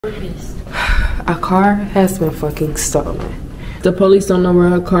A car has been fucking stolen. The police don't know where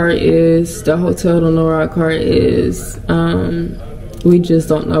her car is. The hotel don't know where our car is. We just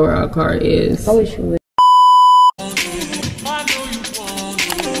don't know where our car is. I wish you would.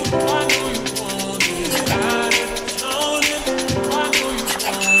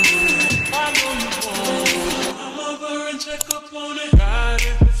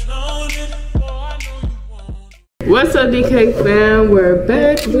 What's up, DK fam? We're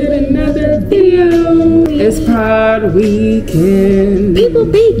back with another video. It's Pride Weekend. People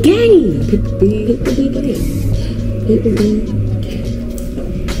be gay. People be gay. People be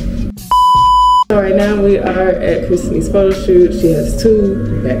gay. So right now we are at Christine's photo shoot. She has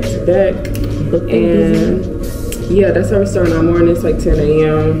two back to back. And yeah, that's how we're starting our morning. It's like 10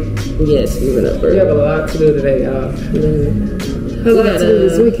 a.m. Yes, we went up early. We have a lot to do today, y'all. A lot to do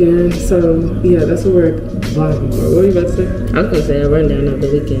this weekend. So yeah, that's what we're vlogging for. What were you about to say? I was gonna say a rundown of the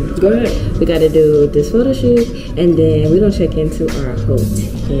weekend. Go ahead. We gotta do this photo shoot, and then we're gonna check into our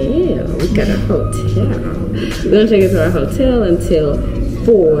hotel. We got a hotel. We're gonna check into our hotel until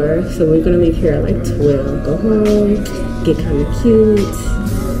 4. So we're gonna leave here at like 12. Go home, get kind of cute.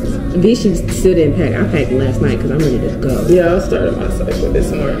 V, she still didn't pack. I packed last night because I'm ready to go. Yeah, I started my cycle this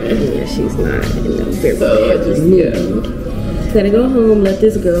morning. Yeah, she's not in the very mood. Gotta go home, let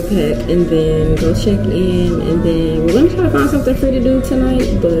this girl pack, and then go check in, and then we're gonna try to find something free to do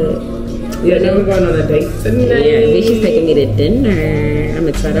tonight, but yeah, then we're going on a date tonight. Yeah, then she's taking me to dinner. I'm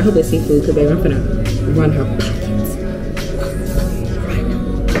excited. I hope it's seafood, because baby, I'm gonna run her pockets.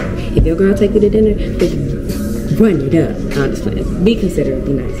 If your girl take you to dinner, baby, run it up. I'm just playing. Be considerate,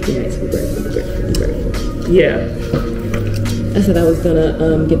 be nice, be grateful, be grateful. Yeah. I said I was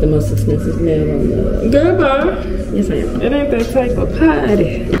gonna get the most expensive meal on the... Girl, bye. Yes, I am. It ain't that type of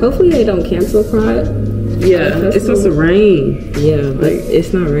party. Hopefully they don't cancel Pride. Yeah, it's supposed to rain. Yeah, but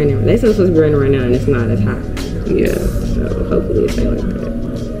it's not raining. They said it's supposed to be raining right now, and it's not as hot. Yeah. So hopefully it's like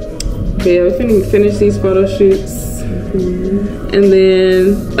that. But yeah, we're finna finish these photo shoots. And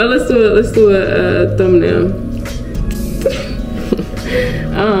then, let's do a thumbnail.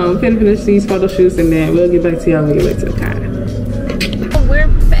 Finna finish these photo shoots, and then we'll get back to y'all when we get back to the car. We're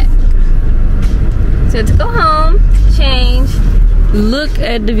back. So to go home, change, look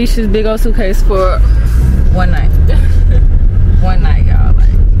at Davisha's big old suitcase for one night. One night, y'all. Like,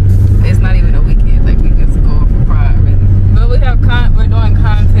 it's not even a weekend. Like, we just go for Pride, really. But we're doing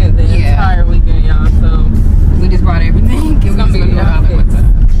content the entire weekend, y'all. So we just brought everything. It's gonna be outfits.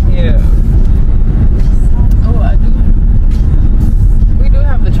 Yeah. Oh, I do. We do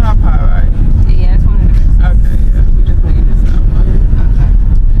have the tripod, right? Yeah, that's one of the best. Okay, yeah. We just need this out one. Okay.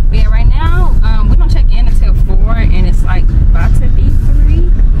 But yeah, right now, we don't check in until 4, and it's like about to be 3.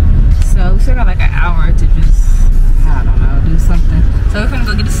 So we still got like an hour to just, I don't know, do something. So we're gonna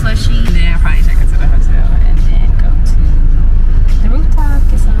go get a slushie, and then I'll probably check into the hotel, and then go to the rooftop,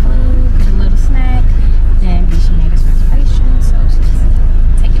 get some food, get a little snack. Then Bisha made us reservation, so she's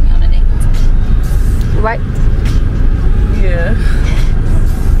taking me on a date. Right? Yeah.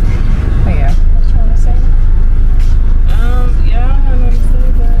 Oh yeah. What you wanna say? Yeah, I don't have nothing to say,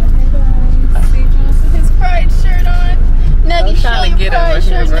 but hey guys. See Johnson, his pride shirt on. Nugget, show your pride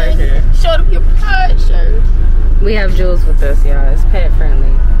shirt, right here. Show them your pride shirt. We have Jules with us, y'all. It's pet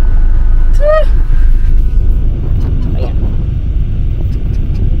friendly. Oh, yeah.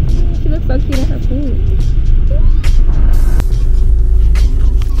 She looks so cute in her food.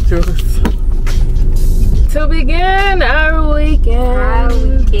 Jules. To begin our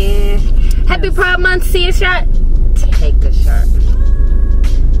weekend. Happy Pride Month. See a shot? Take a shot.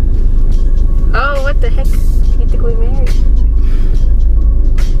 Oh, what the heck? You think we married?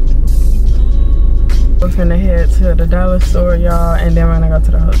 We're finna head to the dollar store, y'all, and then we're gonna go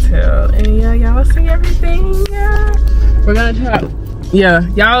to the hotel. And yeah, y'all will see everything. Yeah. We're gonna try. Yeah,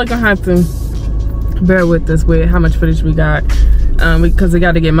 y'all are gonna have to bear with us with how much footage we got, because we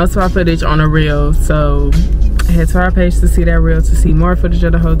got to get most of our footage on a reel. So head to our page to see that reel to see more footage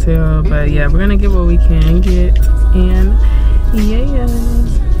of the hotel. But yeah, we're gonna get what we can get, and yeah.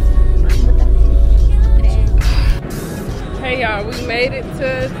 Hey y'all, we made it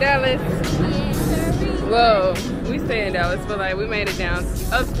to Dallas. Well, we stay in Dallas, but like we made it down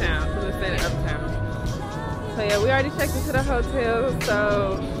uptown, so we're staying uptown. So yeah, we already checked into the hotel,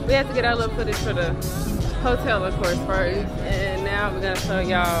 so we had to get our little footage for the hotel, of course, first. And now we're gonna show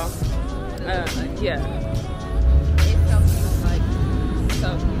y'all, yeah. It's so cute, like,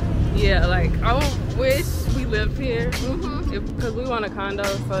 so cute. Yeah, like, I wish we lived here, because we want a condo,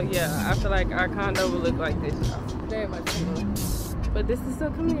 so yeah, I feel like our condo would look like this, y'all. Very much so. But this is the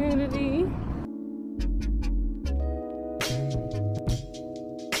community.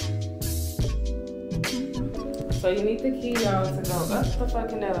 So you need the key, y'all, to go up the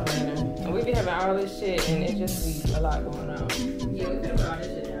fucking elevator. And we be having all this shit, and it just be a lot going on. Yeah, we can put all this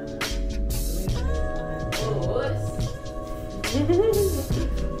shit down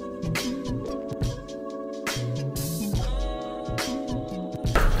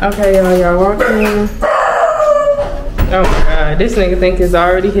Okay, y'all walk in. Oh my god, this nigga think it's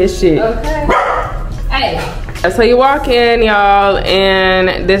already his shit. Okay. Hey. So you walk in, y'all,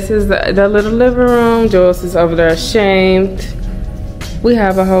 and this is the little living room. Jules is over there ashamed. We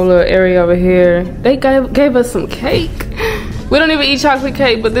have a whole little area over here. They gave us some cake. We don't even eat chocolate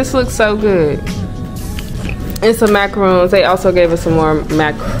cake, but this looks so good. And some macaroons. They also gave us some more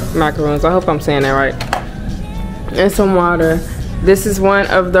macaroons. I hope I'm saying that right. And some water. This is one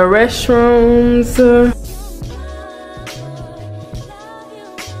of the restrooms.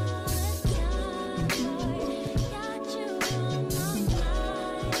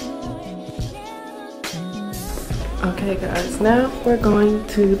 Okay guys, now we're going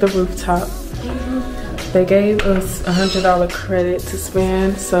to the rooftop. They gave us $100 credit to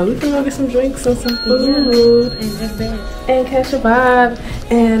spend, so we can go get some drinks and some food. And catch a vibe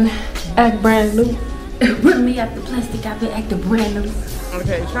and act brand new. Rip me out the plastic, I've been acting brand new.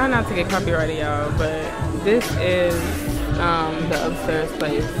 Okay, try not to get copyrighted, y'all, but this is the upstairs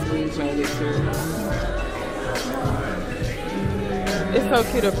place we've made it to. It's so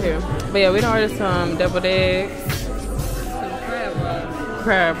cute up here. But yeah, we done ordered some deviled eggs.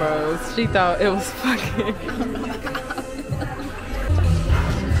 Crab rolls. She thought it was fucking.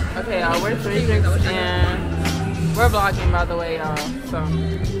 Okay, y'all, we're 3 drinks and we're vlogging, by the way, y'all. So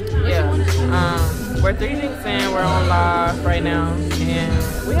yeah, we're 3 drinks in. We're on live right now,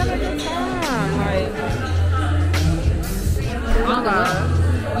 and we have a good time. Like, on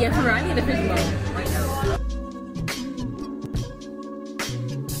live. Yeah, for real, I need a fish bowl right now.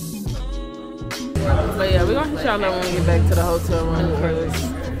 But yeah, we're gonna hit y'all up when we get back to the hotel room, because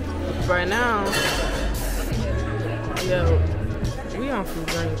right now, yo, we on some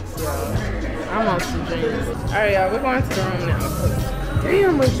drinks, y'all. I'm on some drinks. Alright, y'all, we're going to the room now.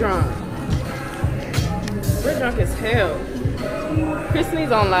 Damn, we're drunk. We're drunk as hell.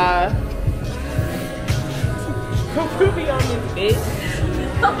 Christie's on live. We'll be on this bitch.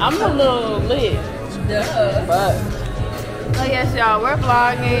 I'm a little lit. Duh. But oh yes, y'all, we're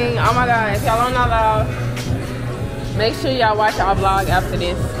vlogging. Oh my god, if y'all don't know though, make sure y'all watch our vlog after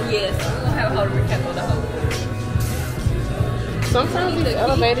this. Yes, I'm gonna have a whole recap of the whole. Sometimes these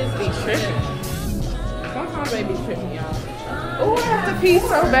elevators be tripping. Sometimes they be tripping, y'all. Oh, I have to pee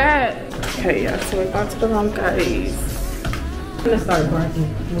so bad. Okay, yeah, so we're going to the room, guys. I'm gonna start barking.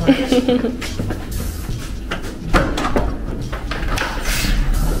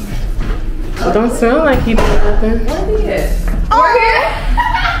 It don't smell like you did nothing. What is it? Oh, yeah.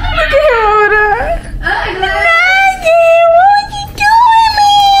 Look at him over there.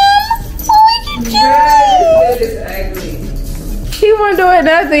 He wasn't doing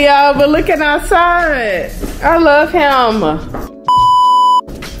nothing, y'all, but looking outside. I love him.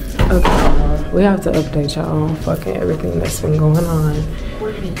 Okay, we have to update y'all on fucking everything that's been going on.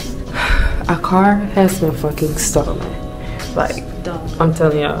 Our car has been fucking stolen. Like, I'm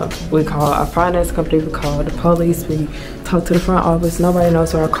telling y'all, we called our finance company, we called the police, we talked to the front office, nobody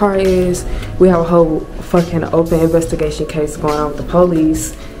knows where our car is. We have a whole fucking open investigation case going on with the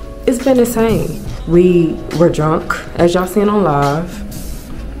police. It's been insane. We were drunk, as y'all seen on live.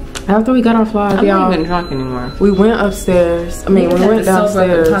 After we got off live, y'all, I'm not even drunk anymore. we went upstairs. I mean, we went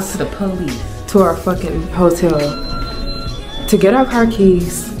downstairs talk to the police, to our fucking hotel to get our car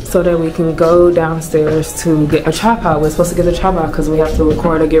keys so that we can go downstairs to get a tripod. We're supposed to get the tripod because we have to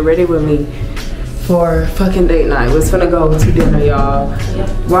record or get ready with me for fucking date night. We're gonna go to dinner, y'all.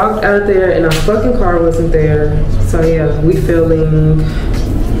 Walked out there and our fucking car wasn't there. So yeah, we feeling.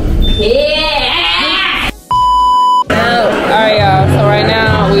 yeah. Alright, y'all, so right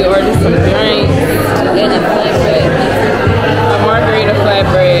now we ordered some drinks And a flatbread. a margarita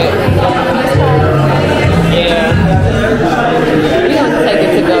flatbread. Yeah, we have to take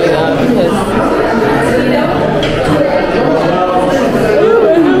it to go, y'all, because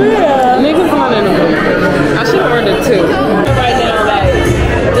niggas not in the mood. I should have ordered 2. Right now, like,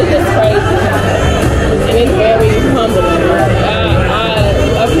 this is crazy, and it's very humbling.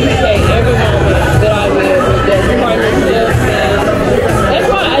 I appreciate everyone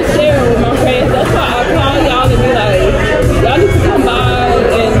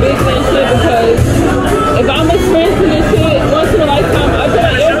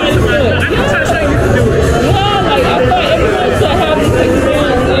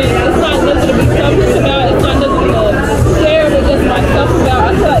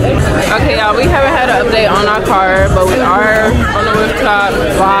y'all, we haven't had an update on our car, but we are on the rooftop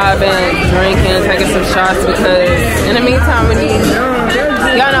vibing, drinking, taking some shots because in the meantime we need,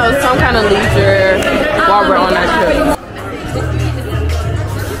 y'all know, some kind of leisure while we're on that trip.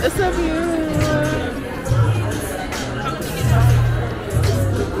 It's so beautiful.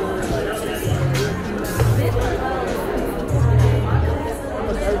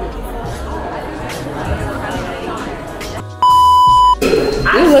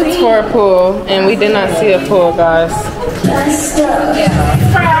 We looked for a pool and we did not see a pool, guys.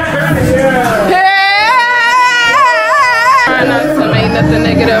 Trying not to make nothing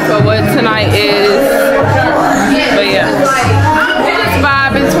negative for what tonight is. But yeah. We just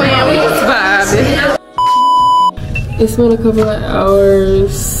vibing, twin. We just vibing. It's been a couple of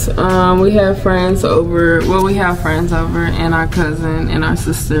hours. We have friends over. Well, we have friends over and our cousin and our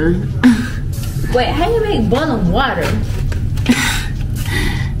sister. Wait, how you make boiling water?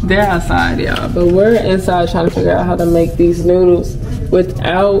 They're outside, y'all, but we're inside trying to figure out how to make these noodles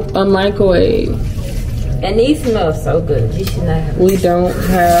without a microwave. And these smell so good. You should not have. We don't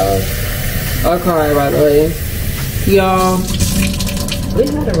have a car, by the way, y'all. We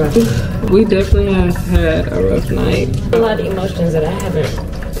had a rough night. We definitely have had a rough night. A lot of emotions that I haven't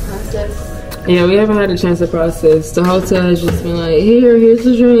processed. Yeah, we haven't had a chance to process. The hotel has just been like, here's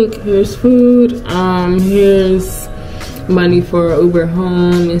the drink, here's food, here's money for Uber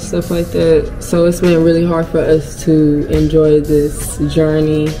home and stuff like that. So it's been really hard for us to enjoy this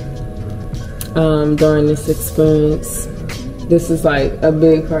journey during this experience. This is like a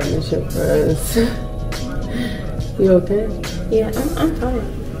big partnership for us. You okay? Yeah, I'm fine.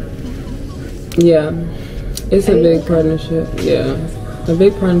 Yeah, it's a big partnership. Yeah, a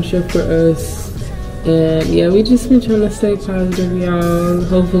big partnership for us. And yeah, we just been trying to stay positive, y'all.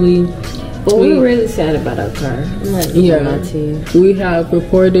 Hopefully. But we're really sad about our car. I'm not gonna lie to you. We have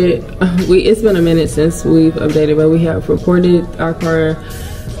reported, it's been a minute since we've updated, but we have reported our car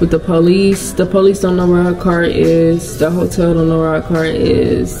with the police. The police don't know where our car is. The hotel don't know where our car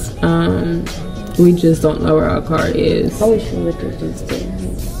is. We just don't know where our car is. I wish we would have just did.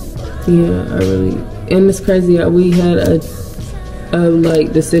 Yeah, I really, and it's crazy. We had a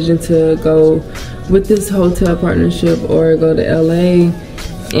like decision to go with this hotel partnership or go to LA.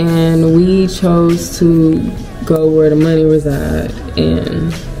 And we chose to go where the money reside,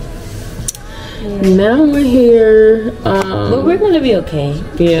 and now we're here. But we're gonna be okay.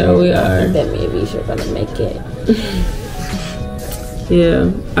 Yeah, we are. I think that maybe we're gonna make it.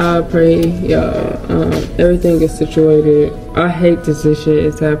 Yeah, I pray, y'all. Everything gets situated. I hate this shit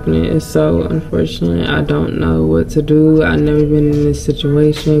is happening. It's so unfortunate. I don't know what to do. I've never been in this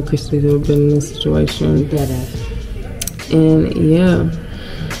situation. Christy's never been in this situation. And yeah.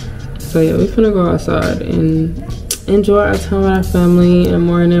 So yeah, we're gonna go outside and enjoy our time with our family. In the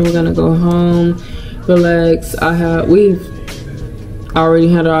morning, we're gonna go home, relax. We've already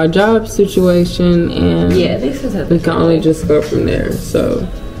had our job situation, and yeah, this is we can only just go from there. So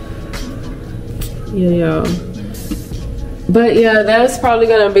yeah, y'all. But yeah, that's probably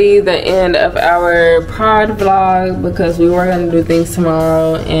gonna be the end of our pod vlog because we were gonna do things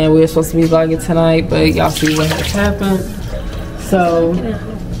tomorrow and we were supposed to be vlogging tonight, but y'all see what has happened. So.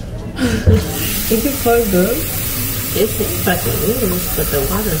 Is it plugged up? It's fucking loose, but the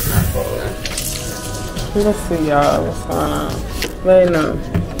water's not full. Let's see, y'all, what's going on. Wait, no.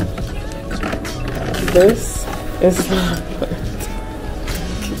 This is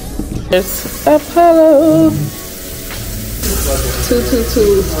it's Apollo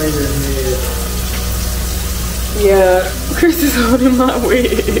 222. Yeah, Chris is holding my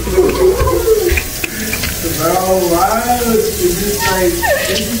wig. Bro, why is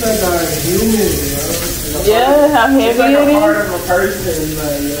this like a human, yo? Yeah, how heavy it like is. a part of a person,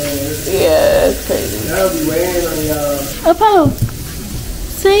 like, yeah, it's crazy. That'll be weighing on y'all. Apollo,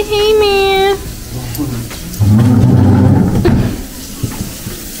 say hey, man.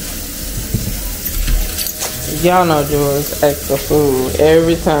 Y'all know Jules asks for food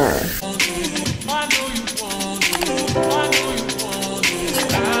every time.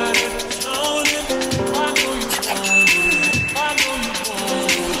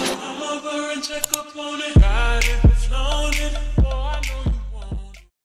 Check up on it.